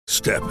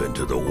Step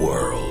into the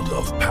world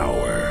of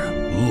power,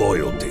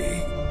 loyalty,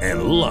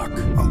 and luck.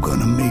 I'm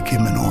gonna make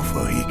him an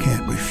offer he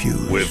can't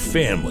refuse. With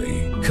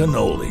family,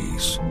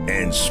 cannolis,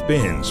 and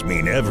spins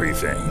mean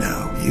everything.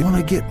 Now, you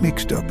wanna get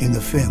mixed up in the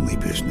family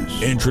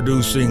business.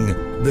 Introducing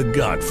The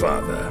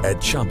Godfather at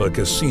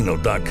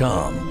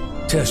ChumbaCasino.com.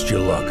 Test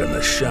your luck in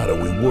the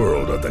shadowy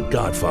world of The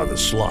Godfather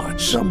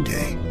slot.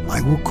 Someday,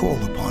 I will call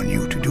upon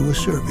you to do a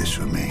service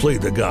for me. Play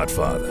The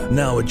Godfather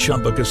now at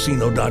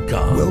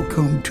ChumbaCasino.com.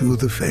 Welcome to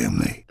the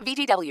family.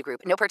 VGW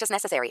Group. No purchase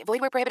necessary. Void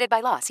where prohibited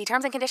by law. See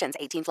terms and conditions.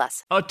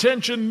 18+.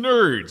 Attention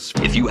nerds.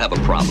 If you have a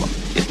problem,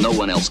 if no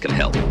one else can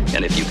help,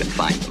 and if you can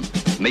find them,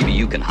 maybe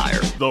you can hire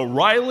The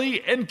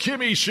Riley and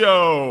Kimmy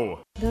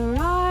Show. The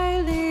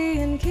Riley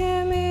and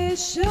Kimmy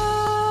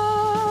Show.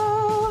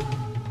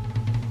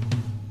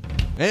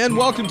 And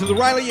welcome to the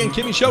Riley and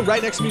Kimmy Show.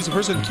 Right next to me is the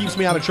person who keeps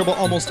me out of trouble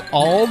almost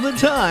all the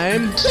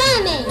time.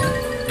 Kimmy!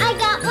 I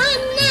got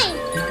one name.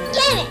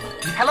 Kimmy!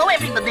 Hello,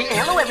 everybody.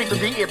 Hello,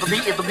 everybody.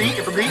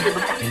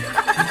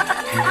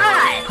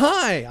 Hi.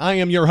 Hi, I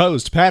am your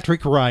host,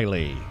 Patrick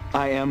Riley.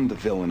 I am the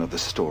villain of the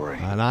story.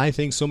 And I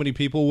think so many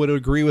people would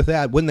agree with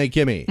that, wouldn't they,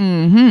 Kimmy?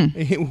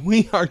 Mm-hmm.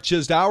 We are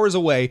just hours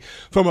away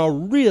from a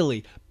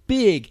really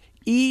big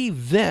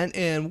event.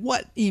 And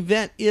what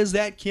event is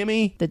that,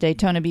 Kimmy? The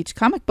Daytona Beach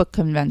Comic Book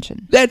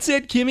Convention. That's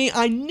it, Kimmy.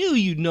 I knew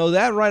you'd know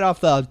that right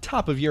off the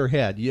top of your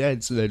head. Yeah,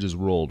 that just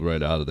rolled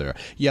right out of there.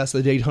 Yes,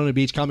 the Daytona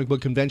Beach Comic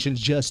Book Convention is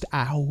just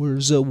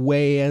hours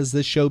away as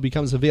this show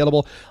becomes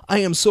available. I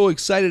am so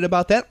excited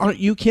about that. Aren't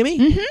you, Kimmy?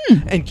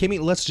 Mm-hmm. And Kimmy,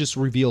 let's just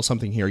reveal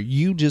something here.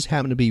 You just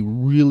happen to be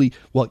really,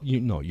 well, you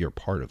know, you're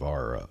part of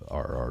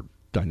our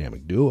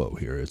dynamic duo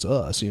here. It's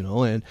us, you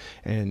know,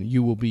 and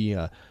you will be,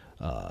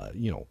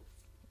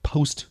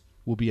 post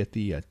will be at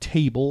the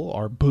table,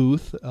 our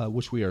booth,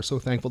 which we are so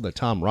thankful that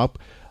Tom Rupp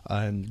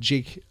and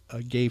Jake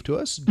gave to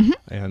us,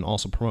 and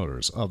also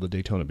promoters of the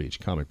Daytona Beach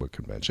Comic Book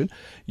Convention.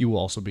 You will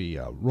also be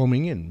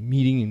roaming and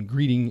meeting and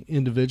greeting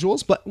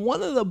individuals. But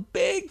one of the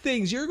big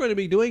things you're going to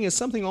be doing is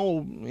something all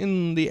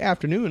in the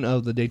afternoon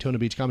of the Daytona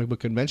Beach Comic Book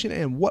Convention.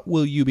 And what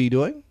will you be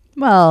doing?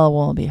 Well,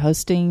 we'll be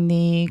hosting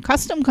the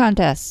costume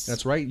contest.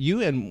 That's right.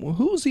 You and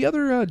who's the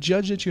other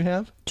judge that you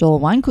have? Joel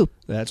Weinkoop.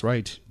 That's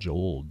right.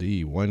 Joel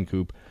D.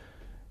 Weinkoop,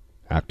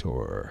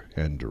 actor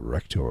and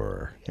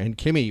director. And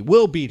Kimmy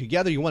will be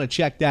together. You want to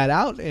check that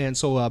out. And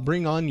so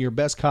bring on your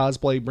best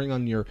cosplay. Bring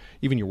on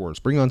even your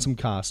worst. Bring on some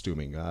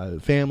costuming.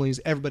 Families,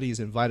 everybody is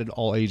invited,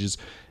 all ages.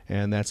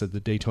 And that's at the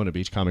Daytona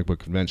Beach Comic Book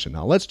Convention.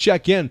 Now let's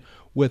check in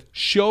with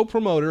show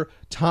promoter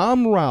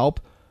Tom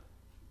Raup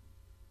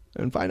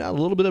and find out a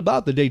little bit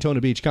about the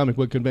Daytona Beach Comic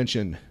Book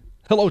Convention.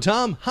 Hello,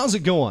 Tom. How's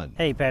it going?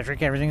 Hey,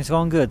 Patrick. Everything's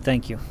going good.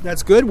 Thank you.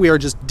 That's good. We are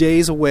just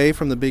days away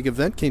from the big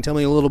event. Can you tell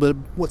me a little bit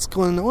what's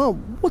going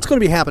to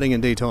be happening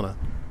in Daytona?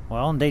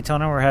 Well, in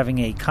Daytona, we're having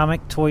a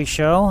comic toy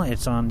show.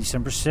 It's on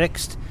December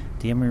 6th,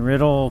 the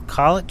Embry-Riddle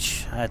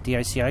College at the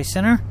ICI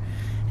Center.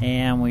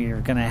 And we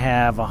are going to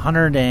have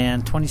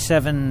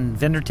 127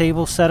 vendor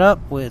tables set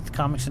up with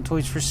comics and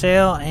toys for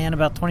sale and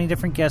about 20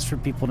 different guests for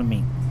people to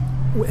meet.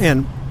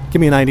 And give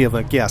me an idea of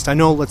a guest. I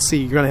know, let's see,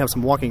 you're going to have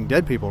some Walking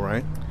Dead people,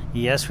 right?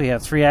 Yes, we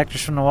have 3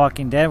 actors from The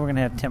Walking Dead. We're going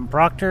to have Tim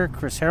Proctor,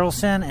 Chris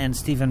Harrelson, and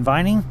Stephen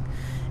Vining.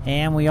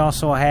 And we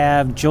also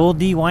have Joel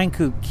D.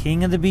 Weinkoop,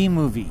 King of the B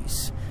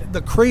movies.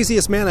 The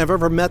craziest man I've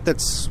ever met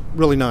that's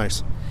really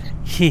nice.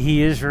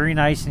 He is very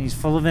nice, and he's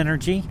full of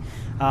energy.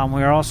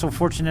 We are also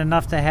fortunate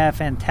enough to have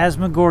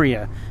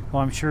Phantasmagoria, who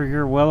I'm sure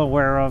you're well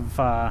aware of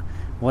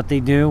what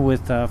they do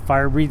with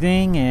fire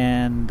breathing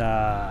and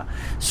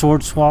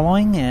sword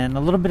swallowing and a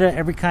little bit of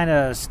every kind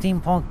of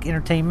steampunk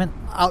entertainment.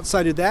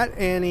 Outside of that,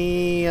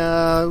 any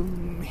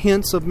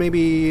hints of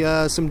maybe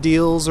some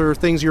deals or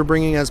things you're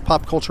bringing as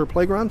Pop Culture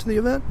Playground to the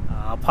event?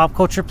 Pop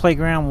Culture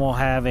Playground will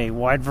have a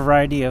wide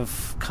variety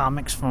of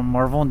comics from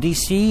Marvel and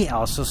DC,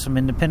 also some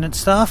independent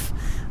stuff,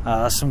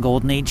 some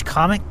Golden Age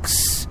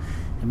comics,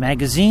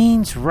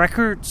 magazines,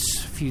 records,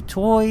 a few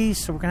toys.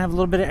 So we're going to have a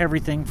little bit of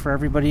everything for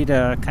everybody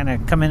to kind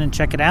of come in and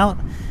check it out.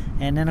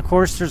 And then, of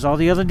course, there's all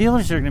the other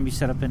dealers that are going to be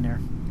set up in there.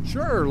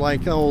 Sure,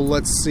 like,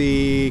 let's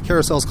see,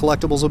 Carousel's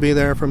Collectibles will be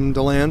there from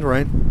DeLand,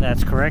 right?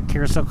 That's correct.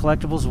 Carousel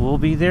Collectibles will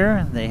be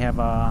there. They have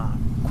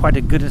quite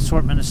a good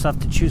assortment of stuff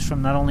to choose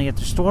from, not only at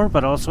the store,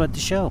 but also at the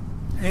show.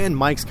 And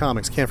Mike's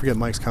Comics. Can't forget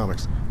Mike's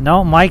Comics.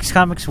 No, Mike's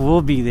Comics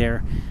will be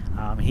there.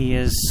 He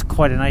is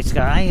quite a nice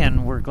guy,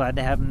 and we're glad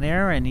to have him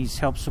there, and he's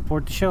helped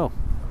support the show.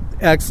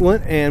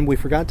 Excellent, and we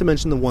forgot to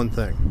mention the one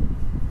thing.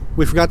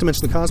 We forgot to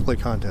mention the cosplay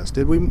contest.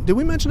 Did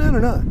we mention that or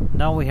not?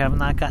 No, we have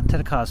not gotten to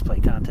the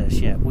cosplay contest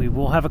yet. We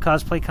will have a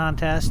cosplay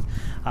contest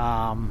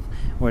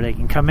where they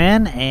can come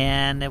in,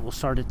 and it will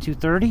start at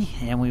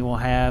 2:30, and we will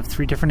have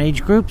 3 different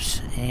age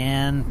groups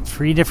and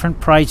 3 different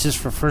prizes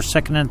for first,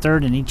 second, and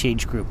third in each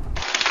age group.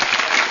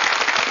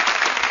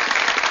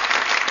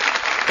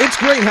 It's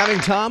great having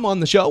Tom on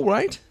the show,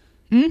 right?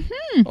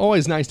 Mm-hmm.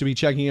 Always nice to be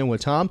checking in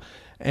with Tom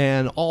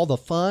and all the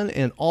fun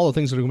and all the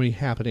things that are going to be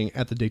happening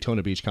at the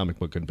Daytona Beach Comic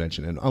Book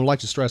Convention. And I would like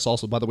to stress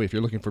also, by the way, if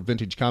you're looking for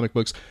vintage comic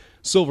books,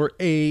 Silver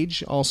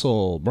Age,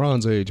 also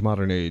Bronze Age,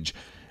 Modern Age,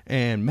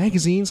 And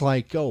magazines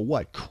like,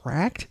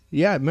 Cracked?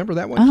 Yeah, remember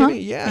that one,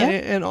 Kimmy? Yeah,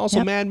 and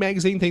also Mad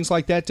Magazine, things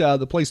like that.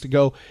 The place to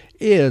go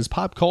is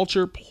Pop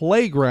Culture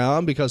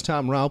Playground, because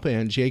Tom Raup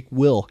and Jake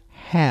will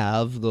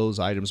have those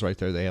items right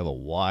there. They have a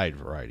wide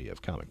variety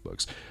of comic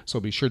books, so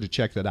be sure to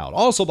check that out.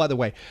 Also, by the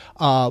way,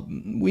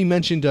 we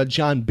mentioned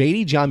John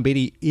Beatty. John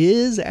Beatty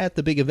is at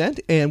the big event,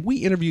 and we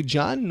interviewed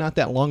John not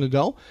that long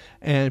ago.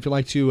 And if you'd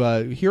like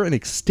to hear an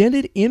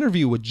extended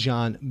interview with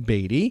John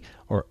Beatty,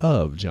 or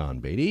of John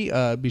Beatty,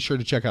 be sure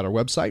to check out our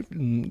website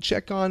and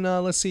check on,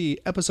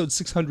 episode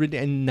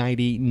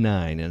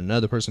 699. And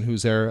another person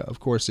who's there, of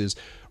course, is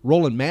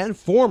Roland Mann,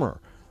 former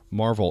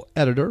Marvel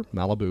editor,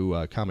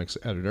 Malibu Comics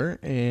editor,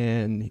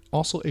 and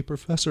also a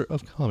professor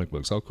of comic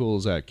books. How cool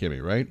is that,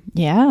 Kimmy, right?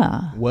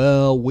 Yeah.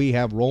 Well, we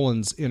have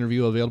Roland's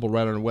interview available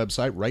right on our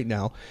website right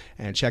now,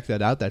 and check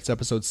that out. That's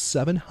episode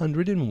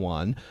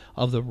 701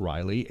 of the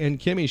Riley and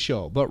Kimmy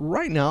Show. But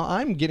right now,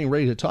 I'm getting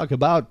ready to talk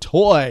about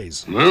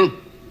toys. Huh?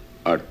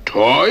 A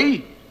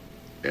toy?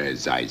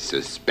 As I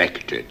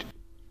suspected.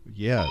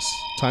 Yes,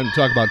 time to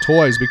talk about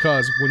toys,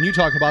 because when you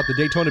talk about the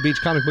Daytona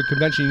Beach Comic Book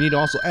Convention, you need to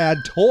also add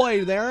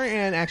toy there,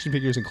 and action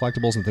figures and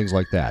collectibles and things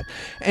like that.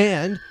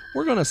 And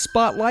we're going to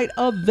spotlight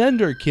a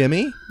vendor,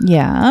 Kimmy.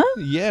 Yeah?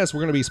 Yes, we're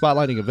going to be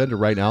spotlighting a vendor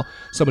right now,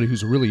 somebody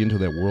who's really into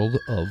that world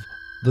of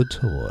the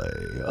toy,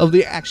 of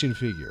the action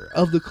figure,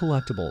 of the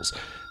collectibles.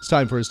 It's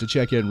time for us to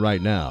check in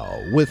right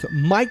now with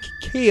Mike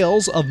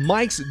Kales of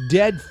Mike's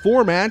Dead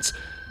Formats.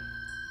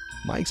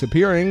 Mike's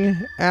appearing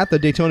at the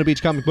Daytona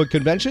Beach Comic Book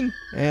Convention,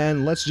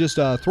 and let's just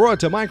throw it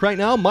to Mike right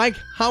now. Mike,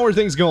 how are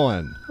things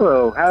going?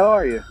 Hello, how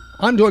are you?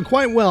 I'm doing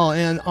quite well,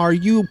 and are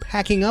you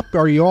packing up?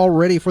 Are you all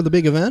ready for the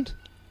big event?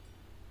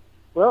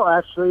 Well,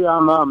 actually,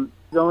 I'm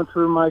going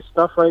through my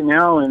stuff right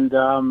now and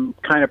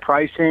kind of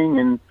pricing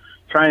and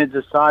trying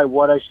to decide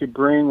what I should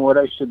bring, what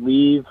I should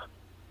leave.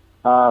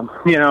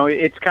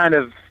 It's kind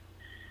of,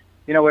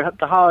 with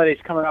the holidays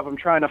coming up, I'm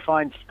trying to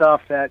find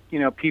stuff that,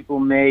 people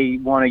may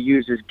want to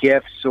use as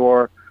gifts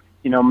or,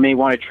 may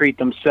want to treat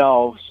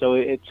themselves. So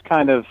it's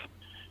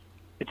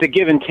a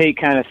give and take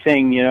kind of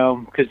thing,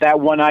 because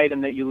that one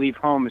item that you leave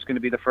home is going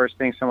to be the first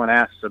thing someone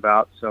asks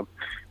about. So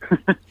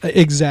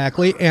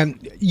Exactly.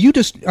 And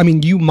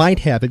you might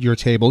have at your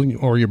table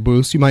or your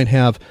booths, you might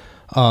have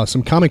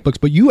some comic books,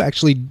 but you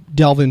actually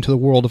delve into the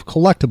world of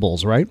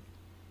collectibles, right?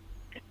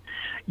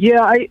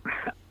 Yeah,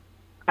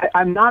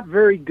 I'm not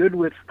very good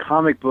with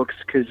comic books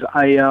because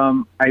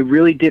I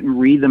really didn't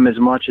read them as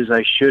much as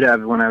I should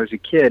have when I was a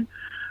kid.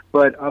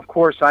 But, of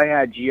course, I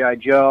had G.I.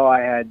 Joe, I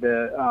had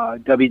the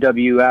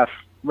WWF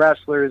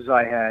wrestlers,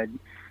 I had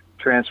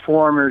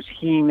Transformers,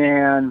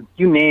 He-Man,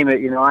 you name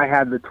it, I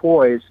had the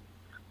toys.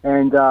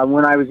 And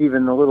when I was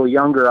even a little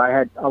younger, I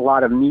had a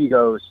lot of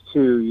Megos,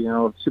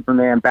 too,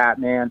 Superman,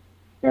 Batman.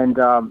 And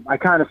I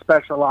kind of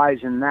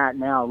specialize in that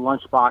now,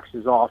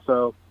 lunchboxes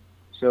also.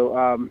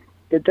 So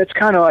that's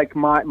kind of like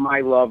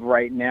my love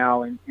right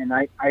now, and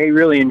I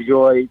really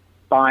enjoy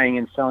buying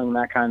and selling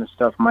that kind of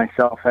stuff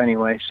myself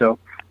anyway. So,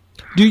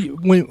 do you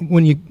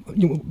when you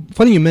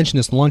funny you mention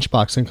this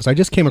lunchbox thing, because I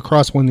just came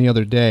across one the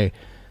other day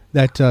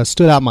that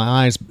stood out to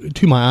my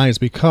eyes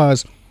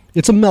because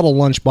it's a metal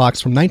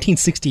lunchbox from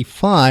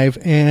 1965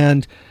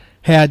 and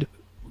had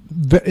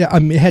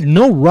it had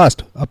no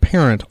rust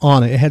apparent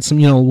on it. It had some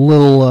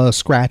little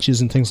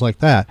scratches and things like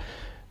that.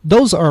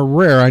 Those are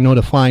rare, I know,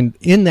 to find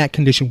in that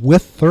condition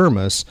with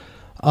thermos.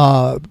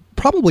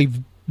 Probably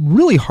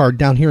really hard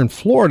down here in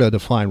Florida to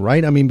find,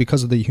 right? I mean,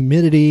 because of the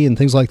humidity and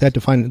things like that, to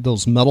find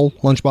those metal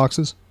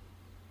lunchboxes?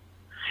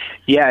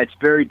 Yeah, it's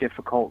very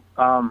difficult.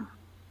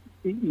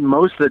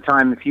 Most of the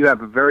time, if you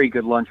have a very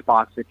good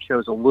lunchbox, it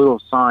shows a little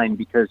sign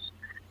because,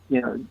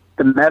 the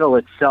metal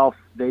itself,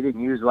 they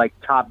didn't use,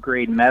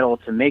 top-grade metal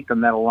to make the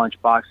metal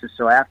lunchboxes.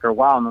 So after a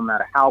while, no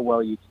matter how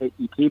well you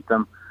keep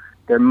them,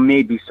 there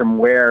may be some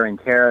wear and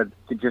tear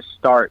to just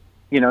start.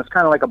 It's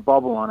kind of like a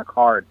bubble on a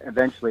card.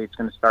 Eventually, it's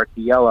going to start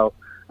to yellow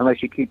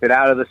unless you keep it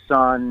out of the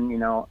sun,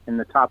 in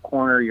the top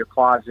corner of your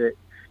closet,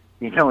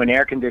 in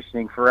air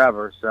conditioning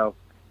forever. So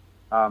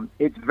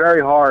it's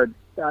very hard.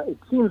 It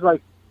seems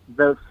like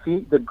the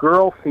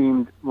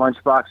girl-themed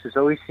lunchboxes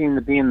always seem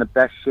to be in the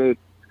best shape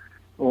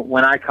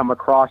when I come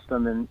across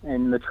them,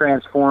 and the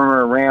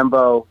Transformer,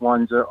 Rambo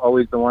ones are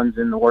always the ones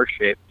in the worst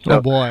shape. So,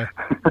 oh, boy.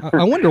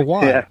 I wonder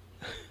why. Yeah.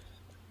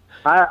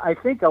 I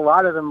think a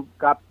lot of them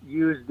got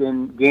used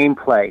in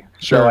gameplay,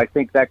 Sure. So I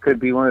think that could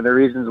be one of the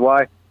reasons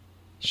why.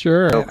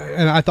 Sure,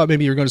 and I thought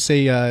maybe you were going to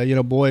say,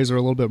 boys are a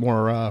little bit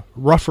more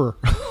rougher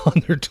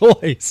on their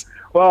toys.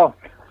 Well,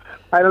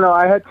 I don't know.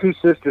 I had two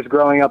sisters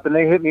growing up, and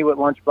they hit me with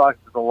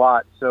lunchboxes a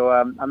lot, so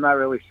I'm not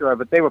really sure.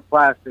 But they were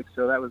plastic,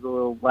 so that was a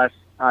little less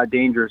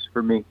dangerous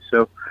for me.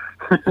 So,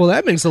 well,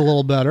 that makes it a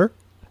little better.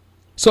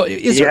 So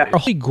is there a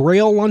Holy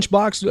Grail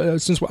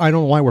lunchbox? Since I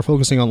don't know why we're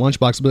focusing on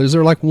lunchbox, but is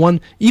there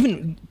one,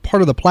 even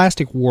part of the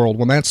plastic world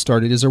when that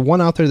started, is there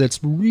one out there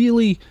that's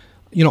really,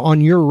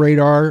 on your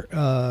radar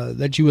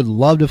that you would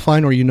love to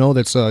find, or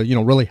that's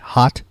really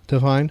hot to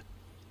find?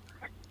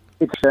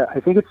 I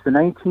think it's the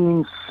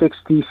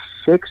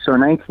 1966 or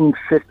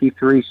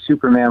 1953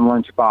 Superman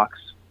lunchbox.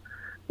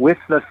 with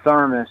the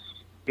thermos,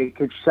 it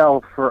could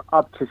sell for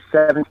up to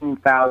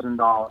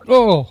 $17,000.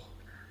 Oh.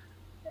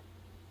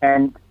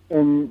 And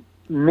in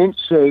mint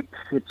shape,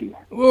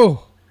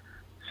 oh.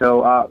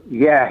 So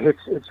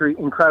it's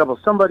incredible.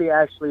 Somebody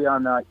actually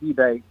on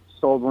eBay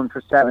sold one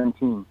for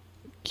 $17,000.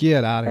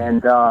 Get out of here.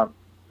 And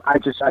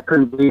I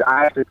couldn't believe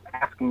I asked the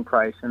asking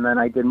price, and then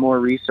I did more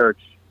research.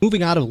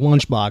 Moving out of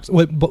lunchbox,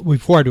 but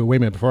before I do it, wait a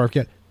minute, before I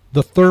forget,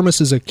 the thermos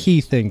is a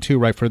key thing too,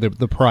 right? For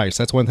the price.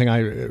 That's one thing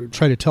I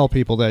try to tell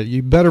people, that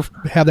you better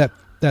have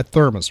that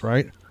thermos,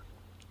 right?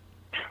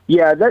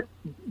 Yeah,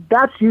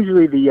 that's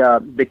usually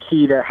the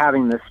key to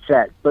having this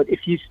set. But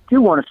if you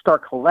still want to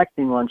start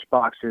collecting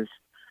lunchboxes,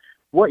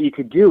 what you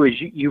could do is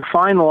you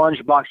find the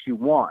lunchbox you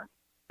want,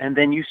 and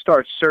then you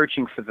start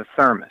searching for the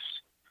thermos.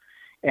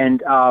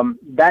 And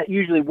that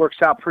usually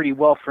works out pretty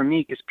well for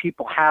me, because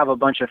people have a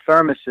bunch of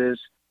thermoses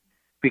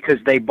because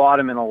they bought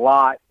them in a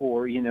lot,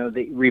 or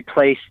they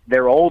replaced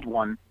their old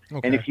one.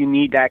 Okay. And if you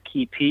need that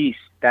key piece,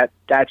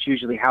 that's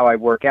usually how I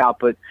work out.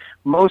 But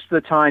most of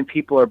the time,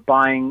 people are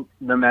buying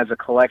them as a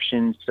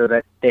collection so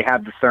that they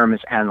have the thermos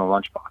and the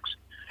lunchbox.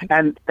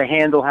 And the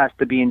handle has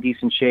to be in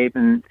decent shape,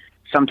 and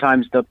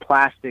sometimes the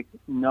plastic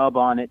nub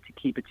on it to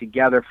keep it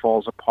together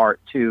falls apart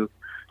too.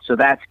 So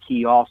that's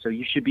key also.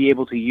 You should be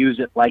able to use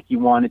it like you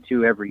wanted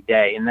to every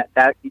day, and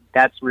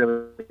that's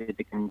really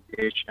the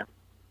condition.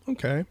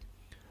 Okay.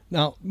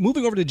 Now,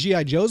 moving over to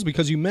G.I. Joes,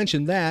 because you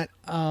mentioned that,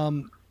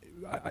 I'm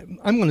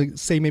going to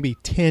say maybe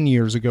 10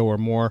 years ago or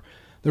more,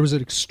 there was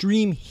an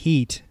extreme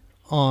heat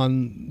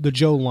on the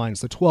Joe lines,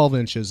 the 12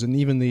 inches, and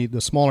even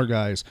the smaller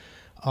guys.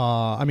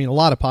 A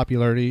lot of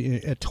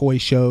popularity at toy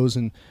shows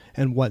and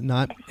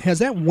whatnot. Has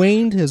that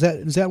waned? Has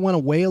that went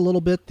away a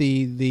little bit?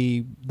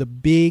 The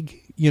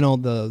big,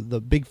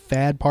 the big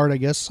fad part, I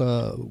guess,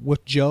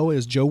 with Joe,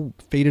 has Joe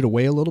faded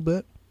away a little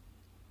bit?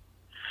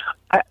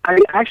 I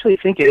actually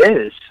think it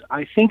is.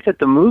 I think that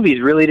the movies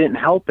really didn't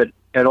help it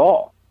at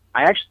all.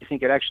 I actually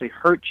think it actually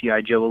hurt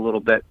G.I. Joe a little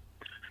bit.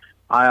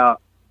 I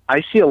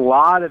see a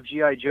lot of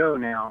G.I. Joe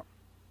now,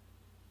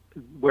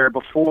 where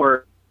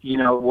before,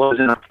 it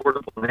wasn't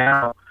affordable.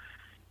 Now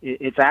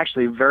it's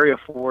actually very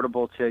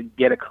affordable to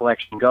get a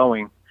collection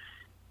going.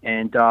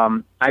 And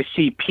I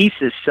see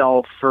pieces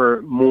sell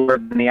for more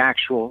than the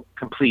actual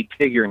complete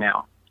figure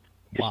now,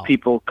 because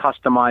people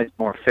customize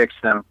them or fix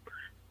them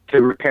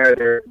to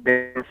repair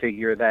their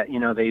figure that,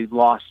 they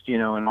lost,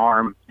 an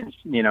arm in,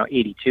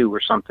 82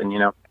 or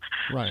something,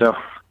 Right. So,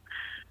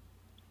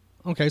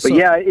 okay. But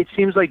yeah, it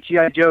seems like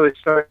G.I. Joe is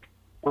starting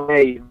to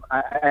wave.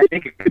 I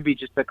think it could be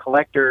just the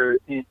collector,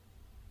 the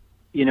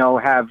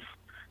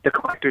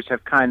collectors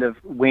have kind of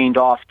waned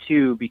off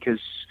too, because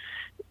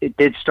it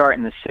did start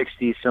in the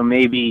 60s. So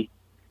maybe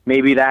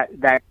that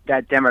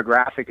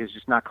demographic is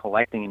just not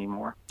collecting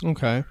anymore.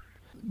 Okay.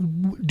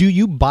 Do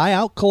you buy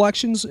out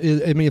collections?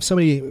 If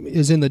somebody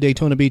is in the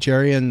Daytona Beach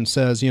area and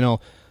says,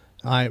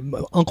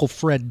 Uncle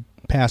Fred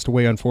passed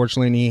away,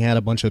 unfortunately, and he had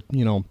a bunch of,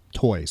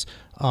 toys.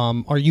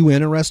 Are you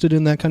interested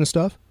in that kind of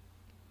stuff?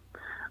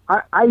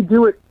 I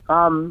do it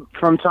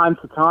from time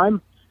to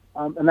time.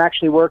 I'm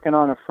actually working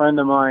on a friend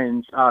of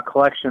mine's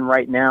collection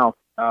right now.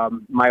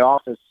 My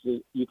office,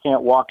 you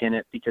can't walk in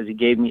it because he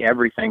gave me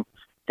everything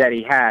that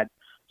he had.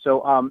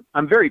 So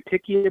I'm very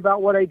picky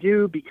about what I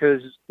do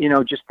because,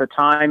 just the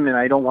time, and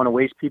I don't want to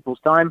waste people's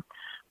time.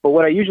 But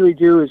what I usually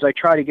do is I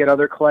try to get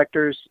other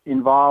collectors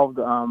involved,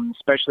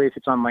 especially if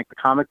it's on the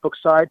comic book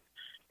side.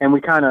 And we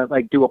kind of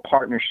do a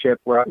partnership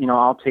where,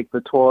 I'll take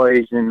the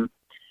toys and,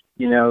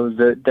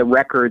 the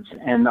records,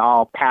 and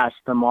I'll pass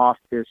them off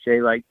to, say,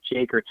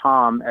 Jake or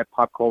Tom at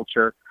Pop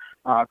Culture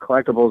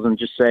Collectibles, and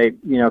just say,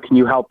 can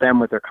you help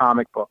them with their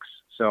comic books?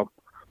 So,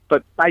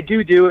 but I do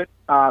it.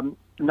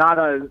 Not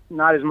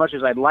as much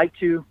as I'd like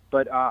to,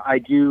 but I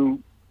do,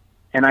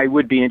 and I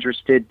would be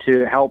interested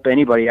to help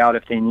anybody out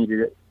if they needed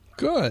it.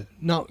 Good.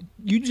 Now,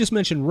 you just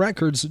mentioned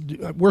records.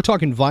 We're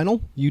talking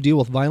vinyl. You deal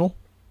with vinyl?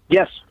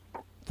 Yes.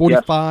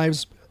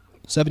 45s,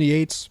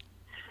 78s,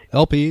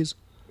 LPs?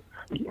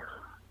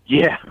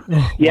 Yeah.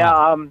 Oh, yeah,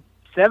 wow.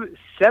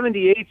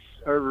 78s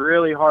are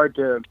really hard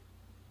to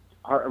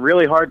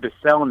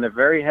sell, and they're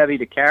very heavy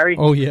to carry.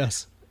 Oh,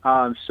 yes.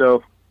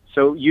 So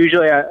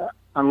usually,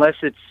 unless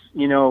it's,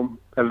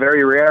 a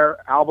very rare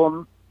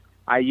album,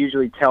 I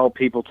usually tell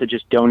people to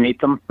just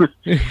donate them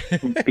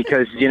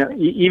because,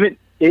 even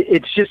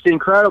it's just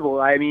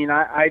incredible. I mean,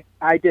 I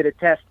did a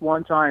test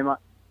one time.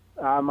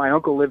 My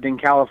uncle lived in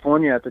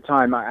California at the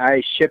time.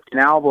 I shipped an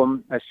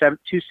album,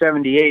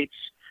 278s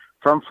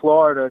from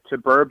Florida to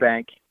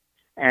Burbank,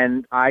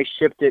 and I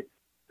shipped it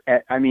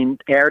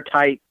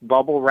airtight,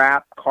 bubble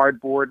wrap,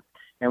 cardboard,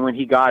 and when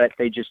he got it,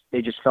 they just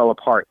fell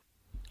apart.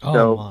 Oh,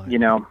 so,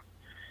 my.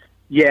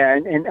 Yeah,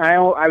 and I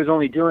was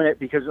only doing it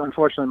because,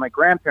 unfortunately, my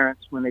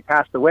grandparents, when they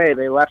passed away,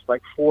 they left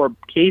 4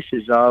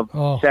 cases of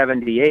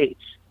 78s.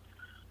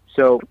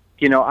 So,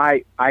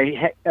 I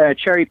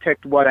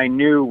cherry-picked what I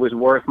knew was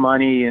worth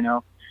money,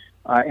 and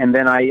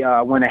then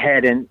I went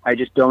ahead and I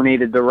just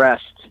donated the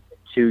rest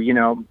to,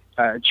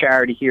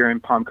 charity here in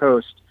Palm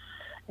Coast.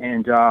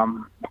 And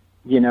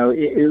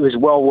it was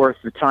well worth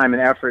the time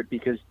and effort,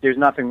 because there's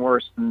nothing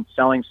worse than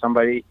selling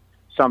somebody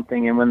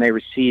something and when they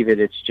receive it,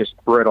 it's just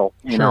brittle.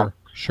 You know?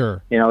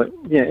 Sure.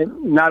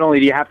 Not only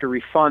do you have to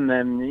refund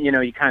them,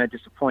 you kind of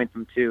disappoint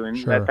them too, and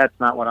that's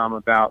not what I'm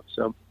about.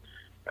 So,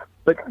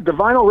 but the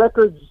vinyl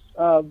records,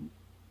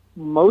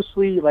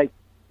 mostly like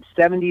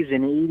 70s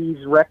and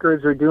 80s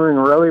records, are doing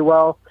really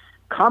well.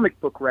 Comic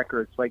book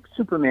records, like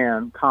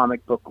Superman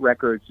comic book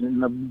records,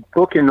 and the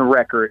book in the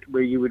record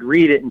where you would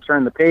read it and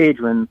turn the page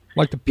when,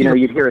 like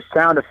you'd hear a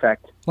sound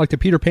effect. Like the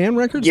Peter Pan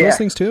records, those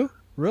things too?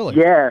 Really?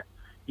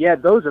 Yeah,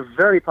 those are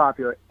very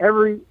popular.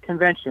 Every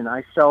convention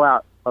I sell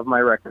out of my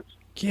records.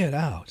 Get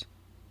out.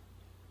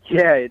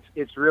 Yeah,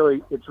 it's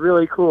really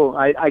cool.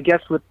 I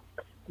guess with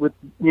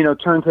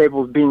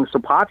turntables being so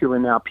popular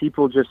now,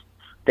 people just,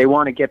 they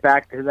want to get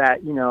back to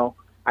that,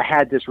 I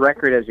had this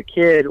record as a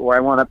kid, or I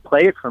want to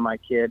play it for my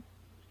kid.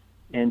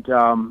 And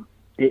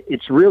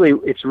it's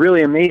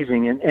really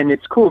amazing, and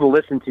it's cool to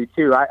listen to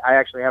too. I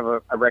actually have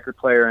a record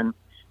player, and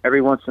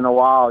every once in a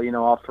while,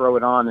 I'll throw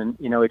it on, and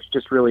it's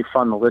just really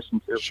fun to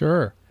listen to.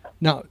 Sure.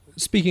 Now,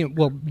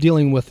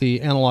 dealing with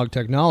the analog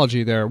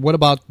technology there, what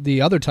about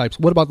the other types?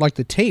 What about like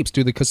the tapes?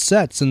 Do the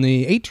cassettes and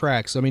the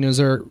 8-tracks? I mean, is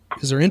there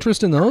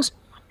interest in those?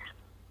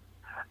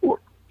 Well,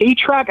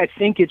 8-track, I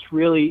think it's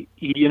really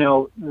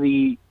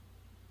the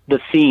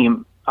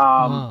theme.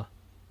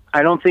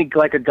 I don't think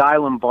like a Guy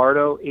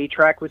Lombardo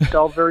 8-track would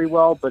sell very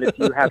well, but if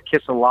you have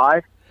Kiss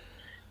Alive,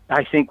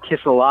 I think Kiss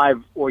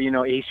Alive, or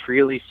Ace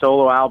Frehley's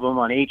solo album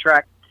on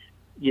 8-track,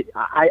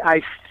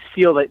 I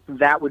feel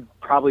that would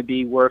probably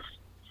be worth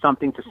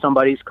something to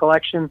somebody's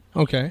collection.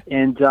 Okay.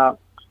 And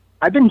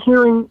I've been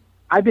hearing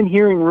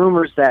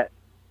rumors that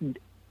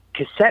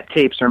cassette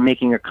tapes are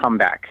making a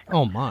comeback.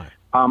 Oh my!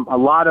 A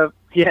lot of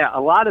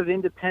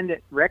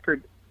independent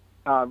record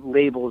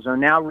labels are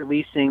now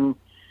releasing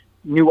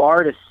new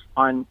artists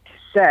on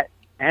cassette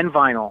and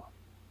vinyl,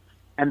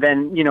 and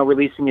then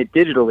releasing it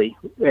digitally.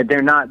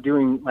 They're not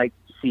doing like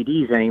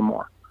CDs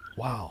anymore.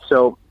 Wow.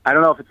 So I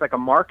don't know if it's like a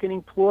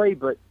marketing ploy,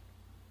 but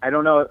I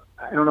don't know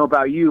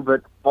about you,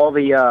 but all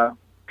the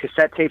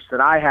cassette tapes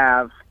that I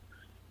have,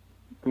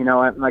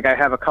 like I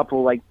have a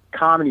couple like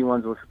comedy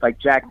ones with like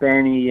Jack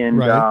Benny and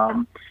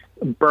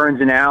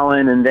Burns and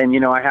Allen, and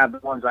then I have the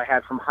ones I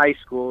had from high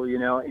school.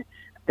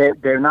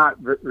 They're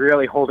not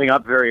really holding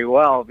up very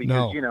well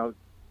because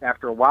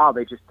after a while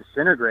they just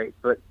disintegrate.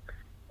 But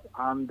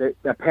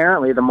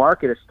apparently the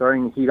market is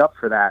starting to heat up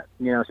for that.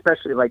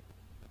 Especially like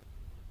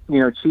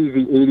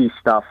cheesy 80s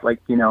stuff, like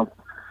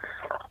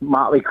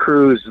Motley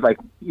Crue's like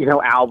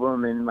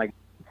album and like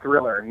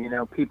Thriller.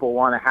 People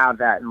want to have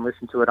that and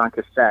listen to it on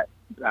cassette.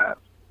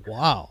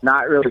 Wow.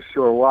 Not really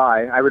sure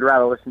why. I would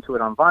rather listen to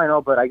it on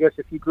vinyl, but I guess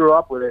if you grew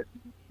up with it,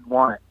 you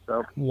want it.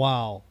 So.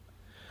 Wow.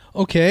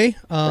 Okay.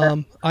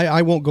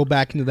 I won't go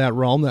back into that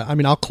realm. I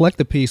mean, I'll collect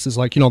the pieces,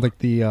 like like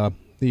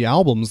the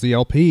albums, the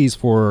LPs,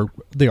 for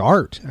the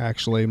art,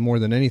 actually, more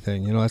than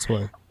anything. That's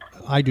what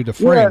I do to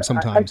frame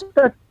sometimes.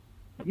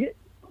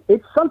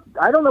 It's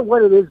I don't know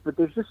what it is, but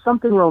there's just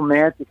something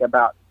romantic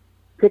about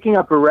picking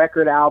up a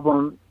record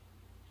album,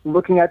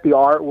 looking at the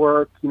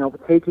artwork,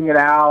 taking it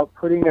out,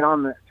 putting it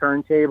on the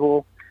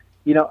turntable.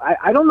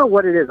 I don't know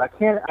what it is. I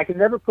can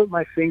never put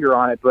my finger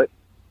on it, but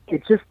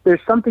it's just,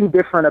 there's something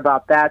different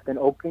about that than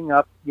opening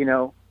up,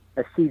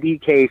 a CD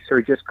case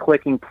or just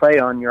clicking play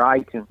on your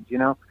iTunes,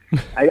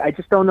 I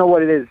just don't know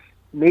what it is.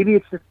 Maybe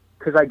it's just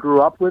because I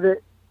grew up with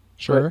it.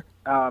 Sure.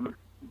 But,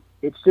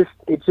 it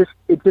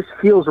just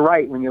feels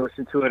right when you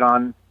listen to it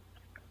on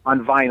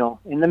vinyl,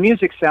 and the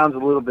music sounds a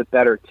little bit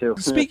better too.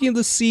 Speaking of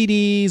the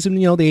CDs and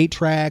the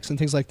 8-tracks and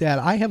things like that,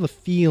 I have a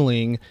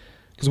feeling,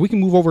 because we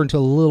can move over into a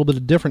little bit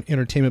of different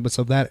entertainment, but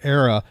of that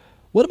era.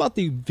 What about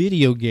the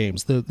video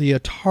games, the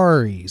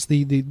Ataris,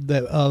 the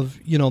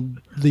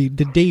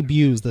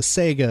debuts, the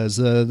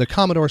Segas, the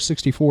Commodore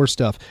 64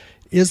 stuff?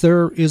 Is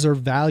there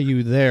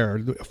value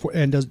there,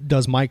 and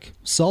does Mike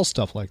sell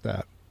stuff like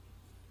that?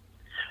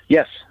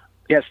 Yes,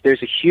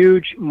 there's a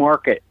huge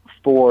market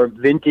for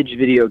vintage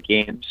video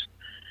games.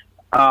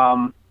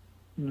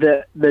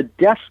 The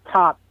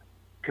desktop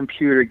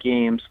computer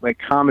games like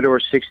Commodore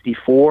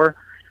 64,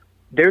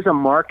 there's a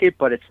market,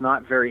 but it's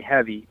not very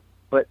heavy.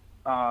 But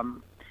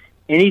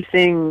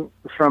anything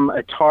from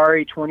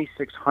Atari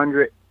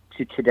 2600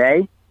 to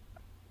today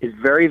is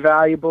very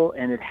valuable,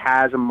 and it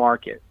has a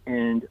market,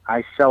 and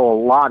I sell a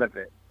lot of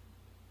it.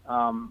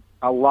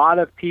 A lot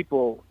of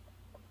people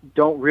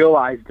don't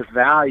realize the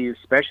value,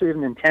 especially of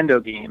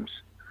Nintendo games.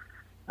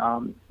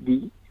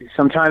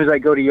 Sometimes I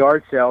go to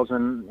yard sales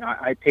and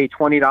I pay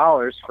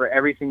 $20 for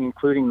everything,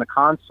 including the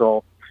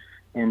console.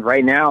 And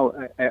right now,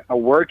 a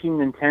working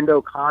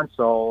Nintendo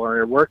console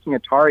or a working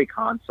Atari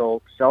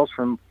console sells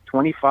from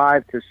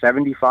 $25 to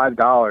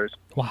 $75.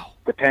 Wow!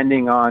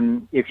 Depending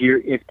on if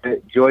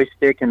the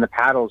joystick and the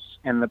paddles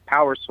and the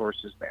power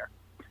source is there.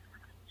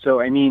 So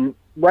I mean,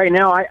 right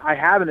now I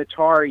have an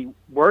Atari,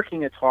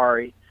 working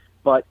Atari,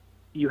 but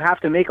you have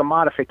to make a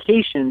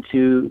modification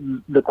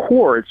to the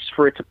cords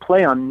for it to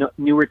play on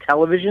newer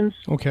televisions.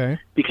 Okay.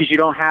 Because you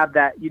don't have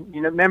that. You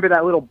remember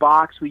that little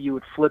box where you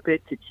would flip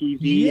it to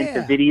TV and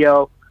to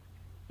video?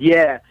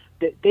 Yeah.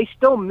 They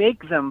still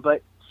make them,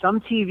 but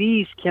some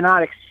TVs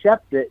cannot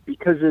accept it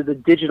because of the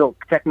digital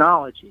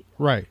technology.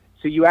 Right.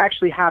 So you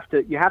actually have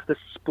to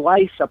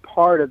splice a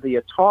part of the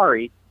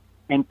Atari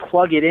and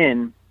plug it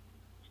in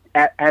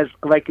as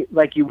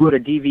like you would a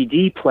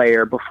DVD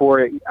player before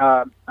an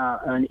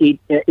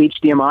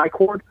HDMI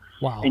cord.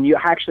 Wow. And you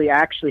actually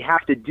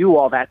have to do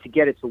all that to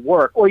get it to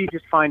work, or you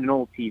just find an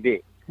old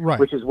TV, right?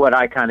 Which is what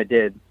I kind of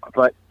did.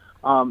 But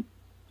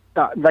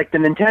like the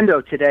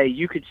Nintendo today,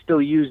 you could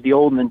still use the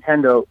old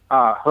Nintendo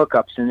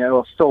hookups, and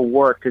it'll still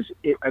work because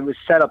it was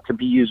set up to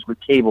be used with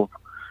cable.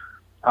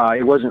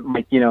 It wasn't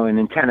like an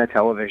antenna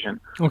television.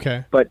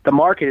 Okay. But the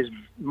market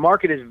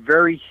is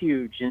very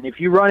huge, and if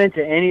you run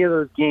into any of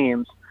those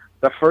games,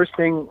 the first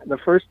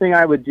thing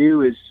I would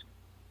do is,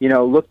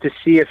 look to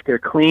see if they're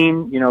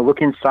clean. Look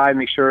inside,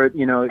 make sure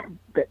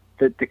that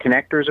the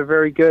connectors are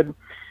very good,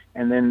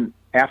 and then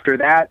after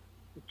that,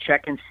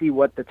 check and see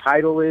what the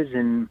title is,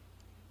 and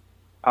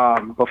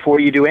before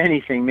you do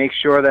anything, make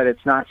sure that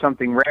it's not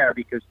something rare,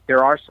 because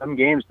there are some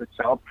games that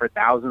sell for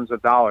thousands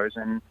of dollars,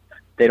 and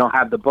they don't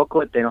have the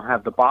booklet, they don't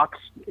have the box.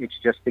 It's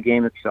just the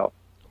game itself.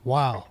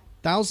 Wow,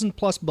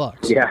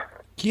 $1,000+ Yeah.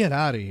 Get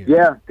out of here.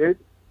 Yeah.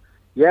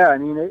 Yeah, I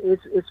mean,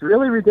 it's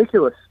really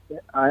ridiculous.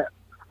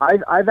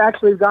 I've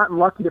actually gotten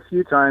lucky a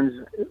few times.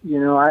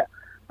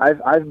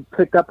 I've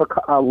picked up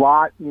a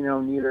lot,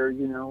 neither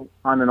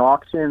on an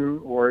auction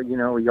or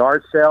a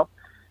yard sale,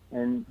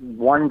 and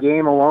one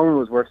game alone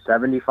was worth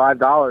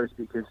 $75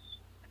 because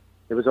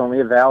it was only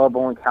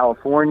available in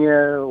California,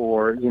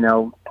 or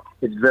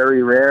it's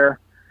very rare.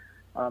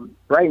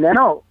 Right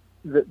now,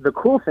 the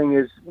cool thing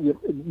is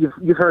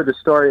you've heard the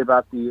story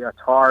about the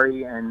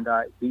Atari and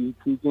the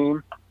E.T.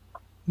 game.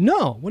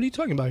 No, what are you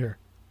talking about here?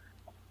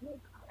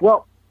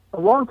 Well, a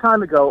long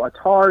time ago,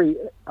 Atari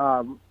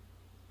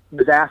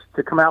was asked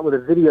to come out with a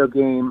video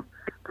game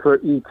for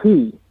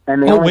E.T.,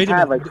 and they only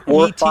had like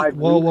 4 or 5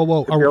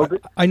 Whoa. to build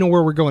it. I know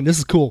where we're going. This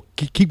is cool.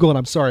 Keep going.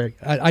 I'm sorry.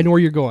 I know where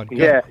you're going.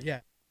 Yeah.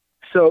 Yeah.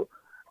 So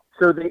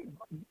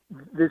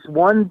this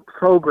one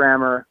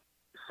programmer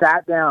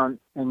sat down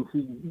and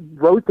he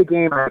wrote the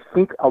game, I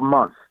think, a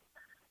month,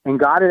 and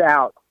got it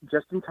out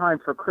just in time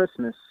for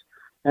Christmas,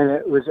 and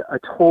it was a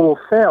total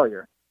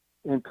failure.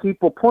 And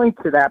people point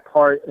to that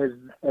part as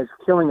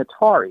killing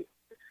Atari.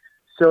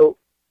 So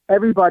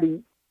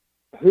everybody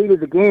hated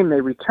the game.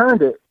 They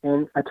returned it,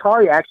 and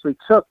Atari actually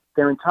took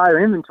their entire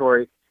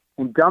inventory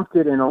and dumped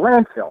it in a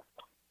landfill.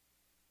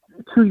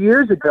 2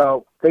 years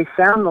ago, they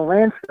found the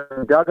landfill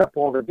and dug up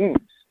all the games.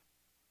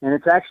 And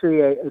it's actually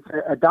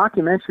a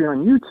documentary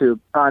on YouTube,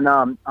 on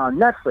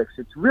Netflix.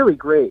 It's really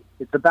great.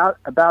 It's about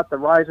the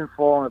rise and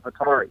fall of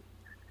Atari.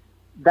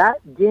 That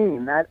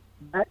game, that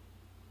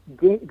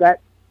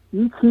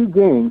E.T.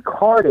 game,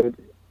 carded,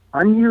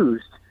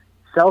 unused,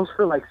 sells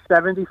for like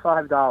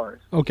 $75.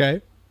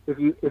 Okay. If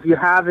you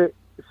have it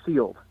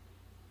sealed.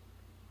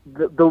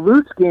 The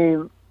Lutz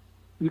game,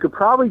 you could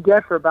probably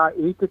get for about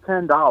 $8 to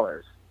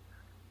 $10,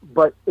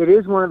 but it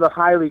is one of the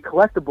highly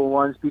collectible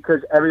ones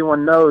because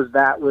everyone knows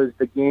that was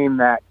the game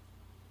that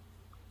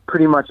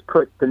pretty much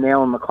put the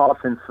nail in the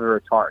coffin for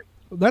Atari.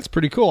 That's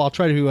pretty cool. I'll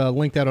try to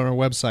link that on our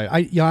website.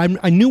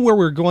 I knew where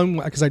we were going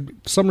because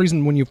for some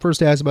reason when you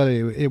first asked about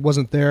it, it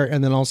wasn't there,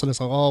 and then all of a sudden it's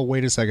like, oh,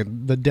 wait a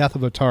second, the death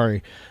of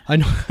Atari. I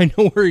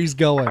know where he's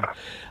going.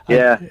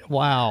 Yeah.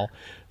 Wow.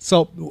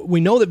 So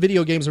we know that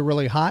video games are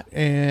really hot,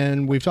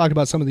 and we've talked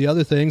about some of the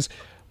other things.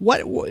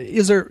 What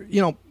is there?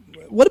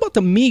 What about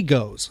the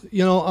Megos?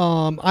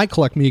 I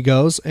collect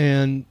Megos,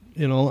 and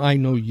I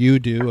know you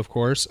do, of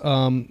course.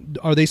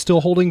 Are they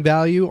still holding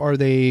value? Are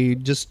they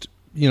just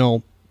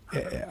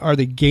are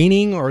they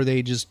gaining, or are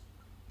they just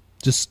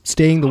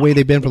staying the way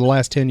they've been for the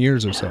last 10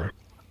 years or so?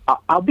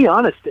 I'll be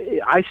honest.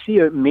 I see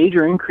a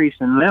major increase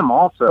in them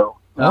also.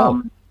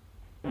 Oh.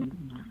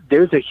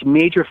 There's a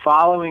major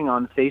following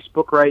on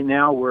Facebook right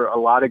now where a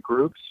lot of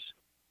groups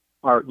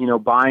are,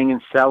 buying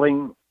and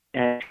selling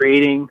and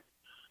trading.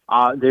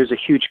 There's a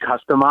huge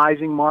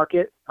customizing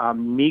market.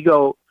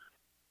 Mego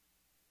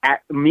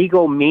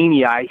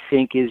Mania, I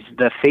think, is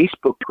the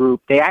Facebook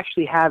group. They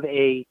actually have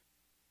a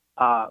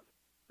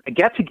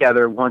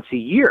get-together once a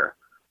year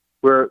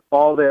where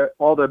all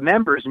the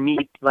members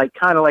meet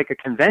kind of like a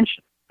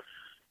convention,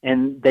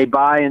 and they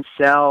buy and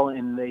sell,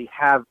 and they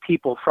have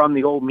people from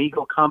the old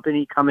Mego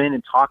company come in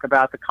and talk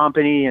about the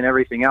company and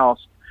everything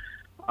else.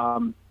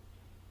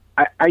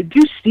 I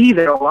do see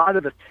that a lot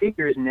of the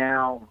figures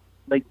now,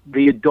 like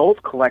the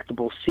adult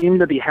collectibles, seem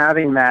to be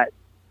having that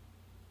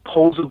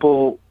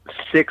posable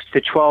 6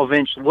 to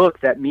 12-inch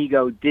look that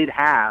Mego did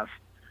have.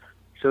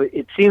 So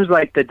it seems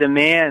like the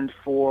demand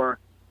for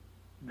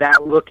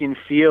that look and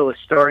feel is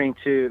starting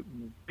to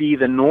be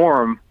the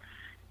norm,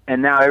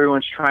 and now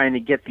everyone's trying to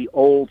get the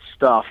old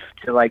stuff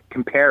to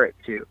compare it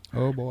to.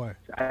 Oh boy!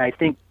 I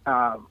think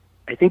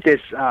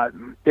there's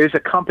a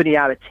company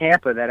out of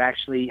Tampa that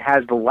actually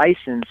has the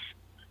license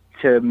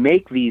to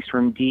make these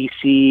from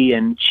DC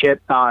and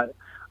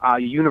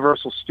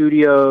Universal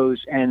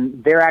Studios,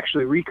 and they're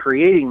actually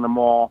recreating them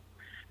all.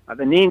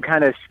 The name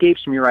kind of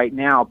escapes me right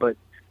now, but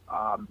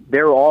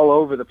they're all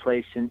over the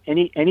place. And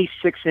any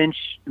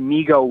 6-inch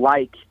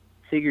Mego-like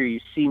figure you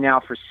see now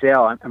for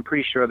sale, I'm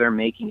pretty sure they're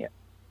making it.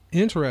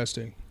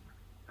 Interesting.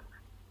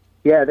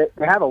 Yeah,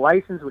 they have a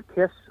license with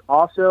Kiss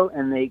also,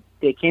 and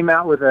they came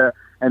out with a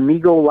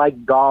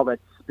Mego-like doll that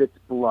spits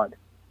blood.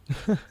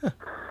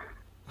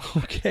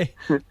 Okay.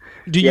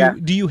 Do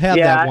you have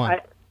that one?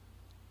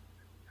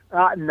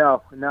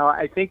 No.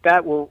 I think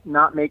that will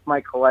not make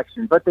my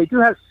collection. But they do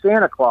have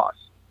Santa Claus,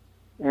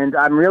 and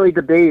I'm really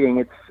debating.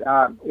 You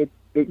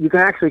can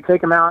actually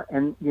take them out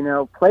and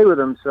play with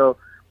them. So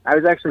I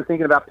was actually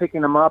thinking about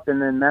picking them up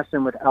and then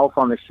messing with Elf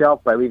on the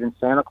Shelf by leaving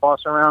Santa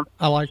Claus around.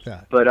 I like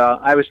that. But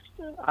I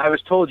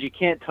was told you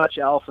can't touch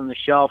Elf on the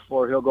Shelf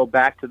or he'll go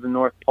back to the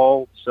North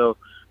Pole. So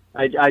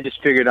I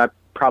just figured I'd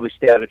probably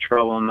stay out of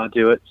trouble and not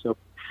do it. So.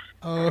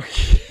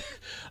 Okay.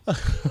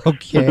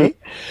 Okay.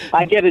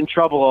 I get in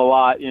trouble a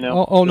lot,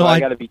 Oh no, so I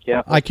got to be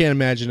careful. I can't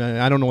imagine.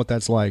 I don't know what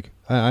that's like.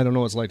 I don't know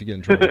what it's like to get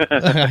in trouble.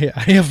 I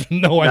have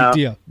no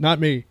idea. Not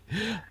me.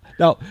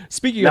 Now,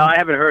 speaking of... I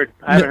haven't heard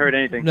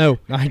anything. No,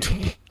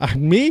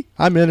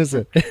 I'm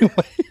innocent.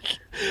 Anyway,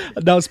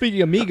 now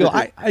speaking of Mego,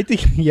 I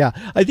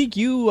think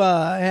you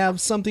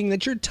have something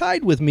that you're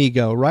tied with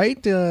Mego,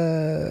 right?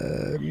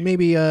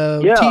 Maybe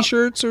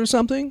T-shirts or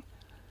something.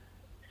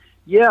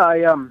 Yeah,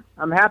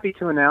 I'm happy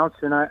to announce,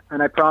 and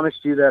I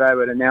promised you that I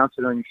would announce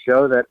it on your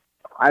show, that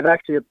I've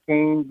actually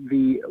obtained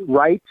the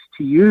rights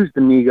to use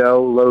the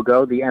Mego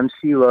logo, the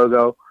MC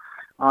logo,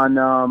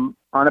 on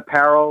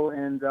apparel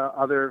and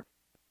other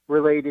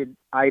related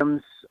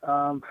items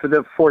for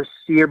the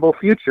foreseeable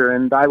future,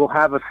 and I will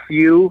have a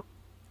few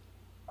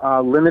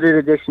limited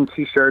edition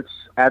T-shirts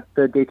at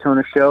the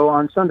Daytona show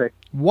on Sunday.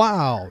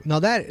 Wow! Now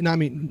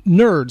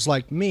nerds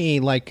like me,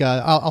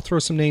 I'll throw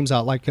some names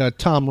out, like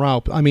Tom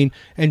Raup,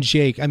 and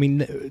Jake.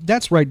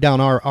 That's right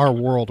down our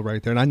world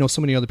right there, and I know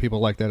so many other people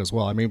like that as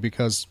well.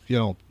 Because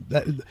we're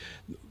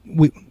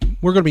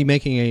going to be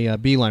making a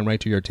beeline right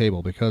to your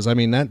table, because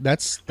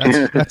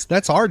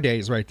that's our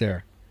days right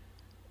there.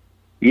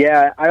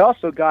 Yeah, I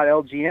also got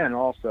LGN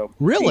also.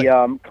 Really?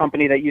 The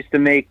company that used to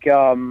make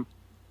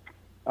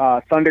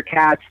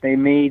Thundercats. They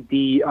made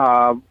the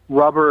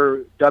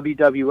rubber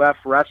WWF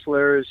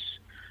wrestlers.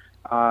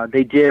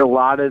 They did a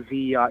lot of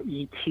the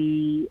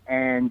E.T.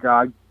 and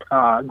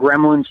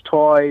Gremlins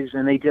toys,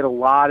 and they did a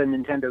lot of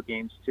Nintendo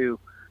games too.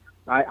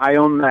 I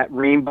own that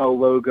rainbow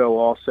logo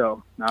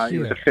also. It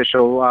was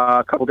official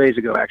a couple days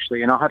ago,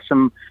 actually, and I'll have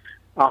some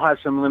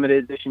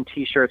limited edition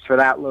T-shirts for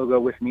that logo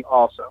with me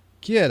also.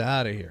 Get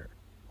out of here!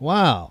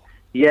 Wow.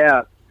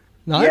 Yeah.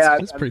 No,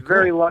 that's pretty I'm cool.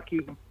 very lucky.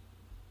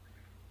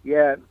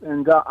 Yeah,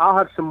 and I'll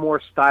have some more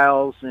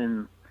styles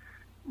and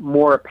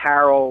more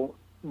apparel,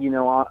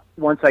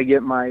 once I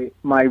get my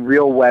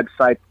real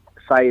website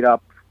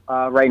up.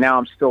 Right now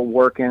I'm still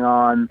working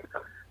on,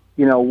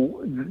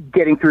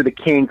 getting through the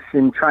kinks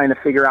and trying to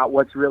figure out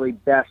what's really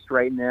best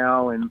right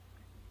now. And,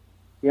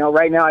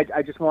 right now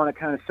I just want to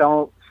kind of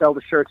sell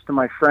the shirts to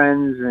my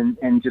friends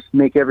and just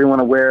make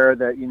everyone aware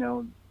that,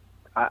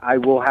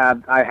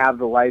 I have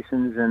the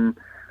license, and,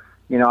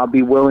 I'll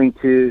be willing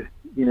to,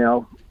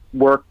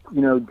 work,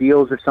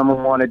 deals if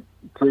someone wanted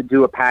to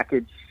do a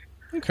package.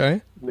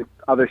 Okay. With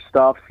other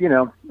stuff,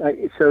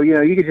 so,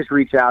 you could just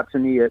reach out to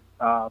me at,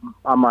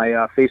 on my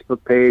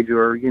Facebook page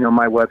or,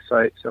 my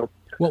website. So,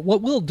 well,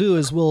 what we'll do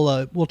is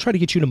we'll try to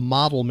get you to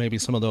model maybe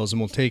some of those,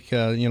 and we'll take,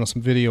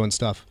 some video and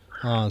stuff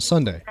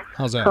Sunday.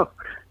 How's that? Oh,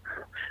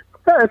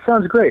 that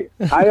sounds great.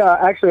 I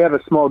actually have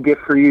a small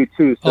gift for you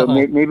too. So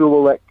maybe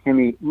we'll let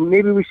Kimmy.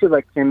 Maybe we should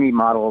let Kimmy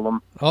model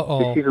them.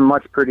 Because she's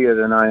much prettier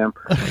than I am.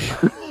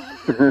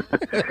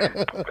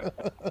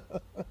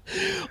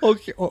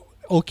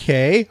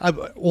 Okay.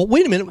 Well,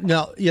 wait a minute.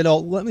 Now,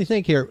 let me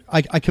think here.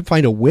 I could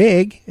find a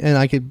wig, and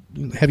I could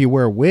have you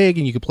wear a wig,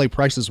 and you could play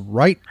Price is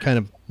Right kind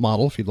of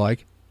model if you'd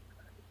like.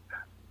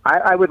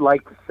 I would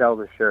like to sell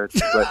the shirts,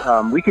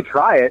 but we could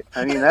try it.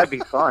 That'd be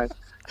fun.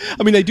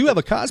 They do have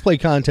a cosplay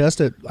contest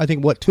at, I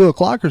think, 2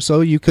 o'clock or so.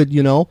 You could,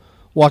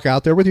 walk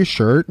out there with your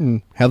shirt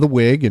and have the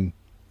wig and,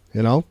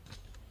 do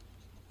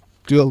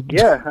a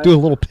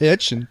little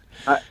pitch. And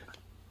I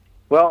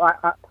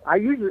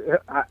usually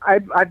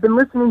I've been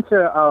listening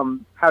to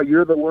how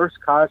you're the worst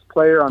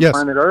cosplayer on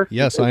planet Earth.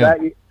 Yes, I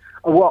am.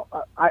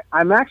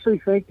 I'm actually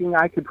thinking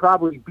I could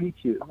probably beat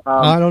you.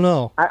 I don't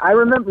know. I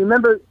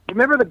remember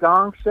the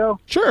Gong Show?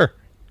 Sure.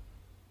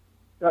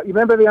 You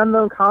remember the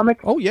Unknown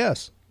Comic? Oh,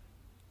 yes.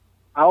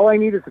 All I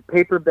need is a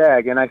paper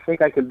bag, and I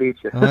think I can beat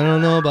you. I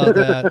don't know about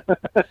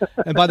that.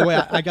 And by the way,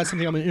 I got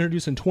something I'm going to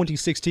introduce in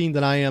 2016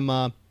 that I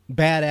am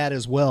bad at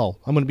as well.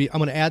 I'm going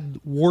to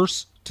add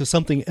worse to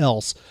something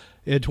else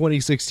in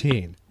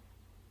 2016.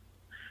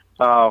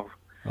 Oh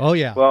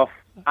yeah. Well,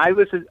 I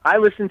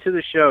listen to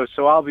the show,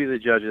 so I'll be the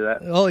judge of that.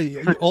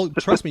 Oh,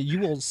 trust me, you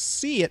will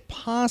see it.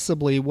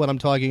 Possibly what I'm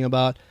talking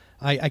about.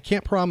 I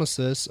can't promise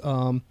this,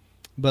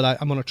 but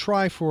I'm going to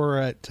try for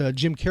at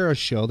Jim Cara's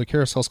show, the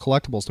Carousels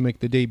Collectibles, to make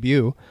the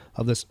debut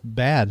of this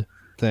bad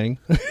thing.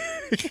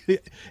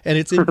 And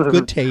it's in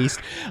good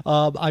taste.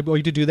 I'm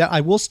going to do that.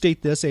 I will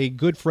state this. A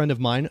good friend of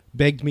mine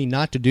begged me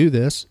not to do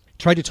this,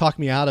 tried to talk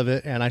me out of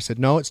it, and I said,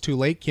 no, it's too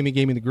late. Kimmy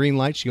gave me the green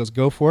light. She goes,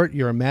 go for it.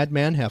 You're a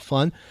madman. Have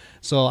fun.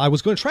 So I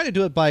was going to try to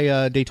do it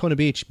by Daytona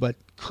Beach, but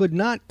could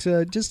not.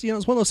 Just,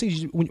 it's one of those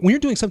things. When you're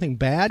doing something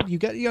bad, you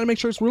got to make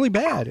sure it's really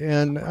bad.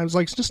 And I was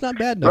like, it's just not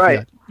bad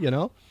enough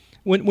yet,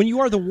 When you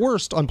are the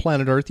worst on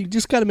planet Earth, you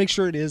just got to make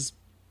sure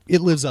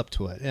it lives up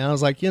to it. And I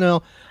was like, I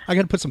got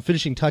to put some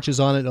finishing touches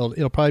on it.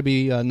 It'll probably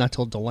be not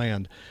till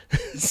DeLand.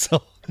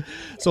 so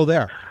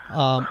there.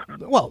 As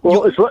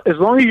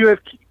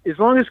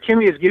long as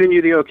Kimmy is giving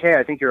you the okay,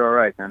 I think you're all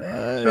right then.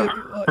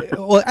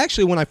 Well,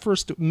 actually, when I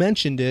first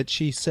mentioned it,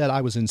 she said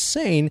I was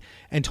insane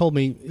and told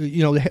me,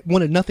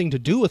 wanted nothing to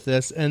do with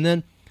this. And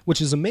then,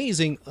 which is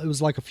amazing, it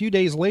was like a few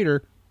days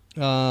later.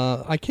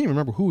 I can't even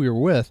remember who we were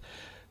with.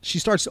 She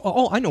starts,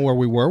 I know where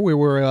we were. We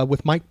were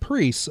with Mike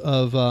Priest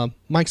of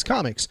Mike's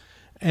Comics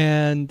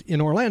and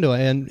in Orlando,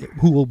 and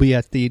who will be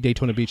at the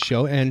Daytona Beach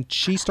show. And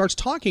she starts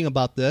talking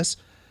about this,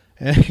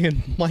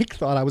 and Mike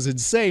thought I was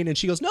insane. And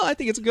she goes, no, I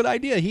think it's a good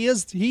idea.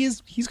 He's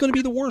going to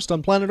be the worst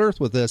on planet Earth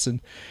with this.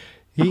 And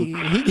he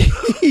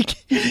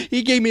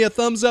gave me a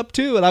thumbs up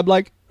too. And I'm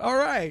like, all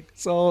right.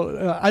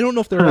 So I don't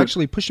know if they're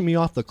actually pushing me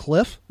off the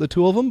cliff, the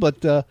two of them,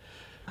 but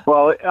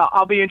well,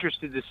 I'll be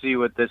interested to see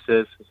what this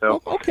is.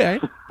 So okay.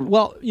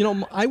 Well,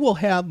 I will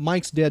have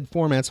Mike's Dead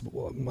formats.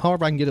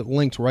 However, I can get it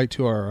linked right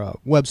to our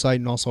website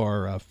and also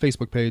our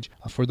Facebook page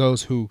for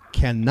those who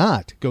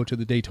cannot go to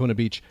the Daytona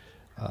Beach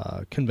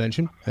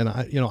convention. And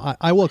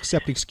I will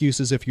accept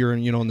excuses if you're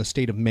in the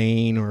state of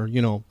Maine or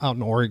out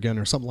in Oregon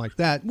or something like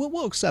that.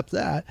 We'll accept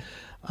that.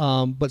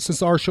 But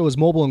since our show is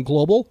mobile and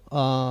global,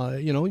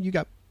 you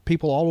got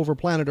people all over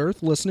planet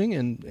Earth listening,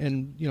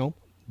 and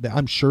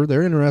I'm sure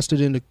they're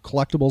interested in the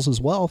collectibles as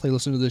well if they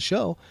listen to this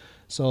show.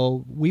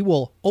 So we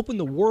will open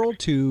the world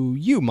to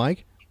you,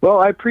 Mike. Well,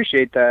 I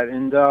appreciate that.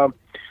 And,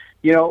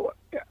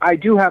 I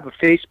do have a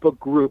Facebook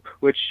group,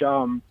 which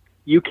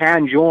you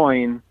can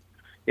join.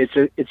 It's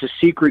a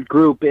secret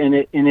group, and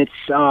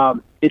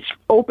it's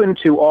open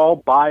to all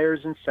buyers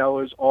and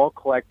sellers, all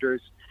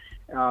collectors.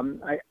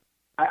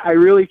 I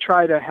really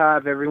try to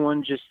have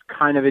everyone just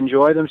kind of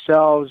enjoy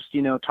themselves,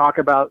 talk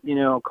about,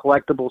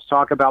 collectibles,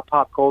 talk about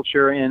pop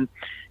culture, and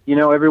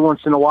every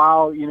once in a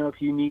while,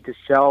 if you need to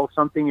sell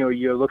something or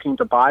you're looking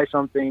to buy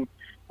something,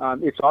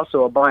 it's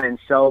also a buy and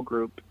sell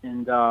group.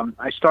 And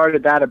I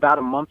started that about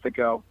a month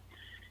ago,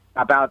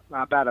 about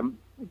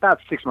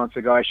 6 months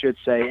ago, I should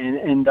say.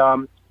 And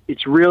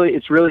it's really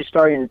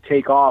starting to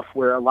take off,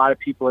 where a lot of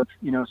people are,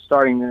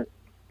 starting to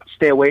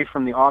stay away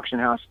from the auction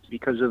house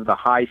because of the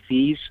high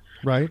fees.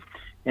 Right.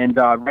 And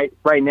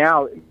right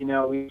now,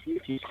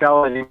 if you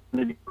sell it in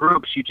the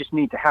groups, you just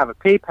need to have a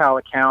PayPal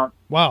account.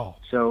 Wow.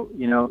 So,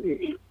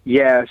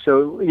 yeah.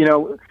 So,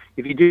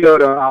 if you do go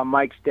to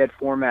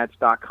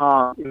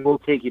mikesdeadformats.com, it will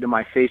take you to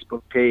my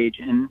Facebook page.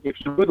 And if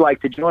you would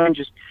like to join,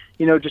 just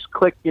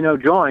click,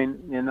 join,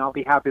 and I'll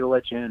be happy to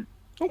let you in.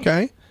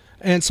 Okay.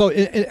 And so,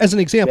 as an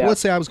example, let's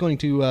say I was going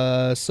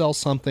to sell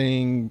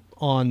something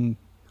on,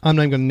 I'm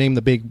not even going to name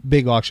the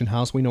big auction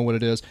house. We know what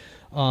it is.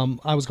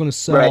 I was going to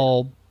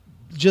sell... Right.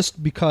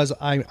 Just because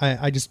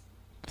I just,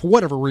 for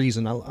whatever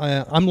reason,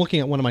 I'm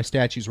looking at one of my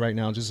statues right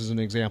now, just as an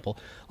example.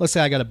 Let's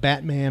say I got a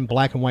Batman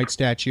black and white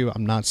statue.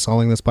 I'm not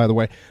selling this, by the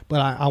way,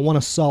 but I want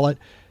to sell it.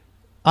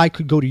 I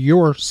could go to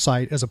your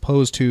site as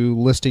opposed to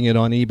listing it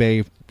on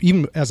eBay.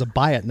 Even as a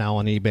buy it now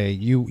on eBay,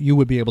 you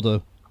would be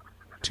able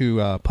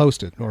to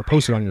post it or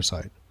post it on your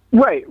site.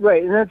 Right,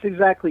 and that's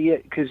exactly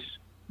it. Because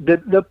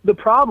the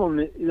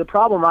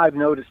problem I've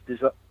noticed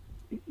is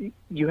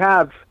you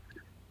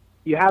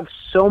have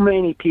so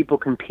many people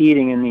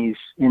competing in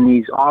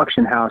these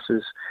auction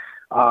houses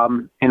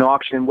and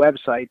auction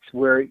websites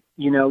where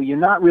you're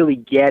not really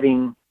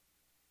getting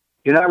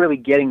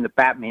the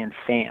Batman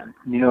fan.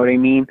 You know what I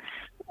mean?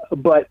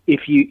 But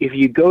if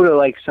you go to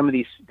like some of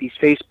these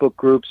Facebook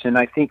groups, and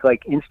I think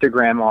like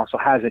Instagram also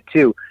has it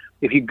too.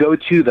 If you go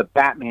to the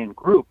Batman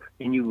group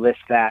and you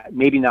list that,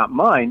 maybe not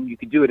mine, you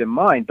could do it in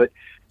mine, but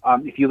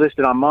if you list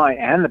it on mine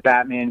and the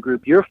Batman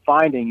group, you're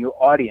finding your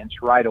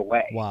audience right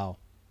away. Wow.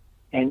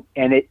 And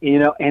it,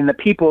 and the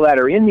people that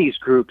are in these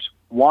groups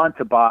want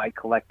to buy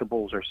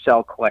collectibles or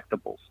sell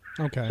collectibles.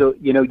 Okay. So,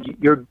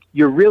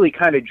 you're really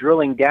kind of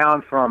drilling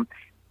down from,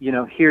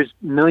 here's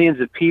millions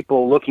of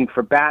people looking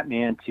for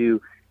Batman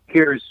to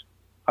here's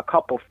a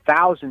couple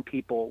thousand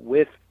people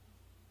with,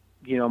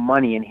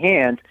 money in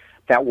hand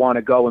that want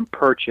to go and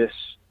purchase,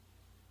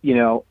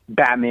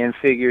 Batman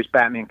figures,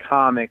 Batman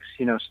comics,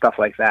 stuff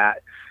like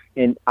that.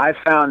 And I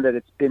found that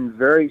it's been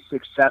very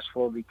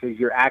successful because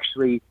you're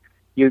actually,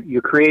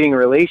 you're creating a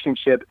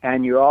relationship,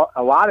 and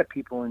a lot of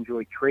people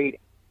enjoy trading,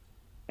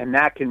 and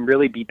that can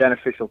really be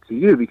beneficial to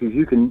you because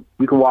you can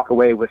walk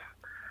away with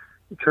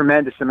a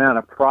tremendous amount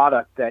of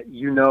product that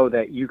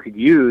that you could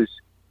use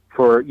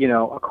for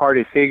a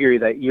carded figure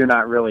that you're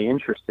not really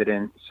interested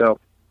in. So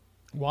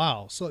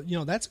Wow. So,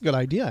 that's a good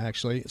idea,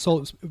 actually.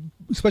 So,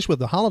 especially with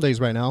the holidays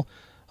right now,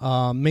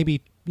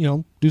 maybe,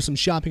 do some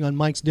shopping on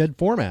Mike's Dead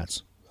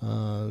formats.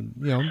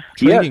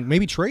 Trading,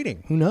 maybe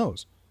trading. Who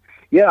knows?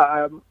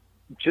 Yeah.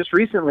 Just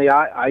recently,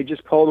 I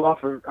just pulled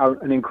off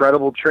an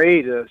incredible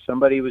trade.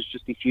 Somebody was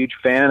just a huge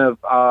fan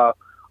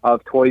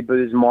of Toy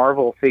Biz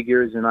Marvel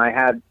figures, and I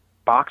had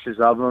boxes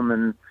of them,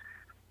 and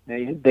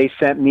they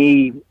sent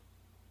me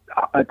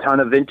a ton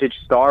of vintage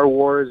Star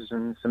Wars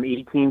and some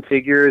E-Team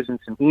figures and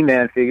some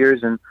He-Man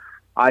figures, and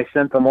I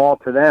sent them all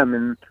to them,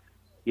 and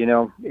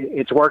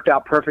it's worked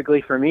out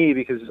perfectly for me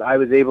because I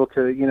was able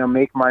to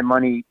make my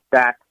money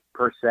back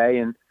per se,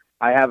 and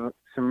I have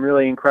some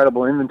really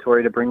incredible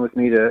inventory to bring with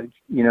me to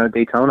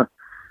Daytona.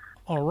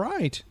 All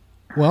right.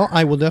 Well,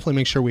 I will definitely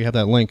make sure we have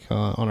that link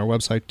on our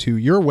website to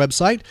your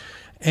website.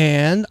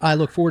 And I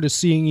look forward to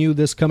seeing you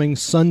this coming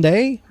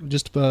Sunday,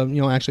 just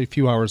actually a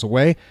few hours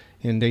away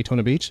in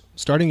Daytona Beach,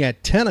 starting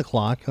at 10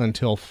 o'clock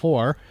until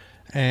 4.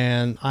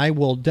 And I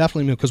will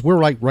definitely, because we're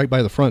right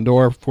by the front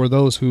door. For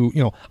those who,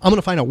 I'm going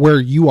to find out where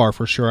you are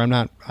for sure.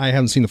 I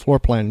haven't seen the floor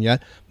plan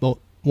yet, but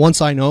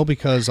once I know,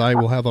 because I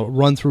will have a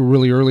run through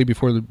really early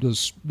before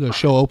the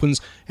show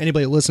opens.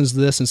 Anybody that listens to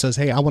this and says,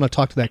 "Hey, I want to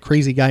talk to that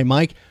crazy guy,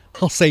 Mike,"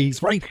 I'll say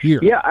he's right here.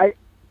 Yeah, I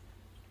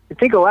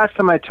think the last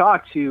time I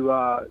talked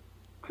to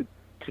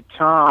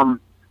Tom,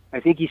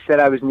 I think he said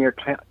I was near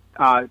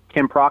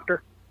Tim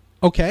Proctor.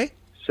 Okay.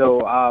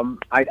 So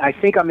I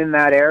think I'm in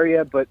that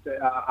area, but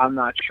I'm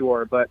not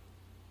sure. But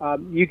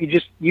you could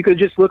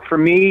just look for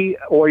me,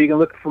 or you can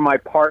look for my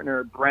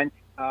partner Brent.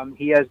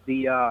 He has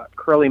the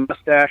curly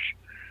mustache.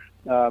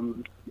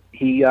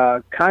 He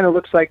kind of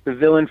looks like the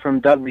villain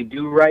from Dudley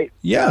Do-Right.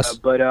 Yes.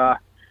 But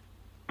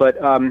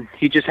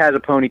he just has a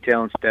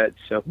ponytail instead.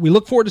 So we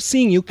look forward to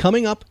seeing you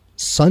coming up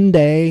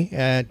Sunday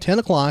at 10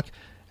 o'clock,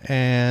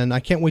 and I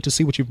can't wait to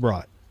see what you've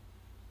brought.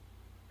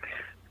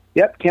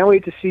 Yep, can't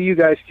wait to see you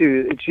guys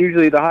too. It's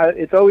usually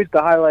it's always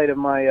the highlight of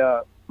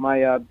my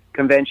my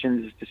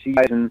conventions is to see you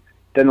guys and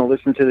then to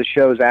listen to the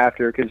shows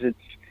after, because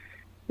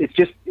it's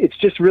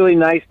just really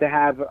nice to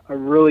have a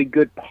really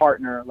good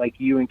partner like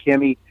you and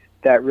Kimmy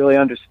that really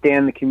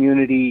understand the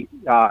community,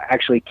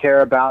 actually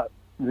care about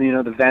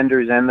the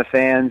vendors and the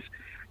fans,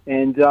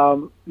 and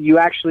you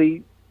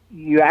actually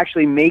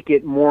make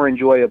it more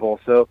enjoyable.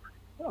 So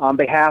on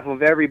behalf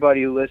of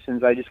everybody who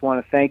listens, I just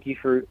want to thank you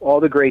for all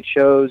the great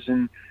shows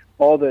and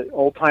all the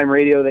old-time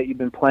radio that you've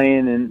been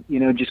playing,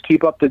 and just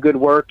keep up the good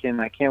work,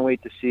 and I can't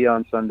wait to see you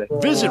on Sunday.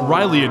 Visit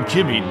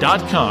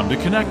RileyandKimmy.com to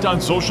connect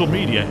on social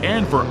media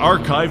and for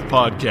archive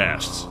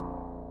podcasts.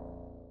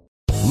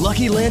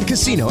 Lucky Land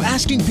Casino,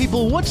 asking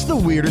people, what's the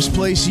weirdest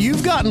place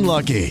you've gotten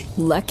lucky?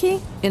 Lucky?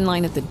 In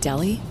line at the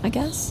deli, I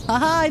guess?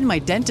 Aha, in my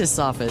dentist's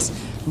office.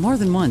 More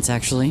than once,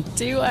 actually.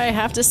 Do I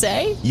have to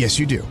say? Yes,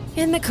 you do.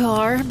 In the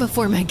car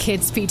before my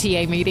kids'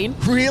 PTA meeting.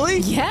 Really?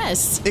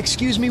 Yes.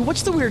 Excuse me,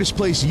 what's the weirdest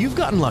place you've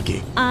gotten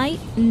lucky? I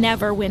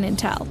never win and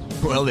tell.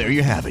 Well, there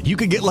you have it. You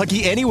can get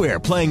lucky anywhere,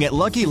 playing at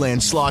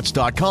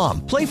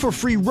LuckyLandSlots.com. Play for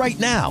free right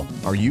now.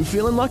 Are you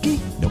feeling lucky?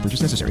 No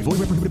purchase necessary. Void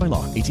where prohibited by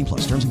law.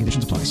 18+. Terms and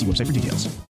conditions apply. See website for details.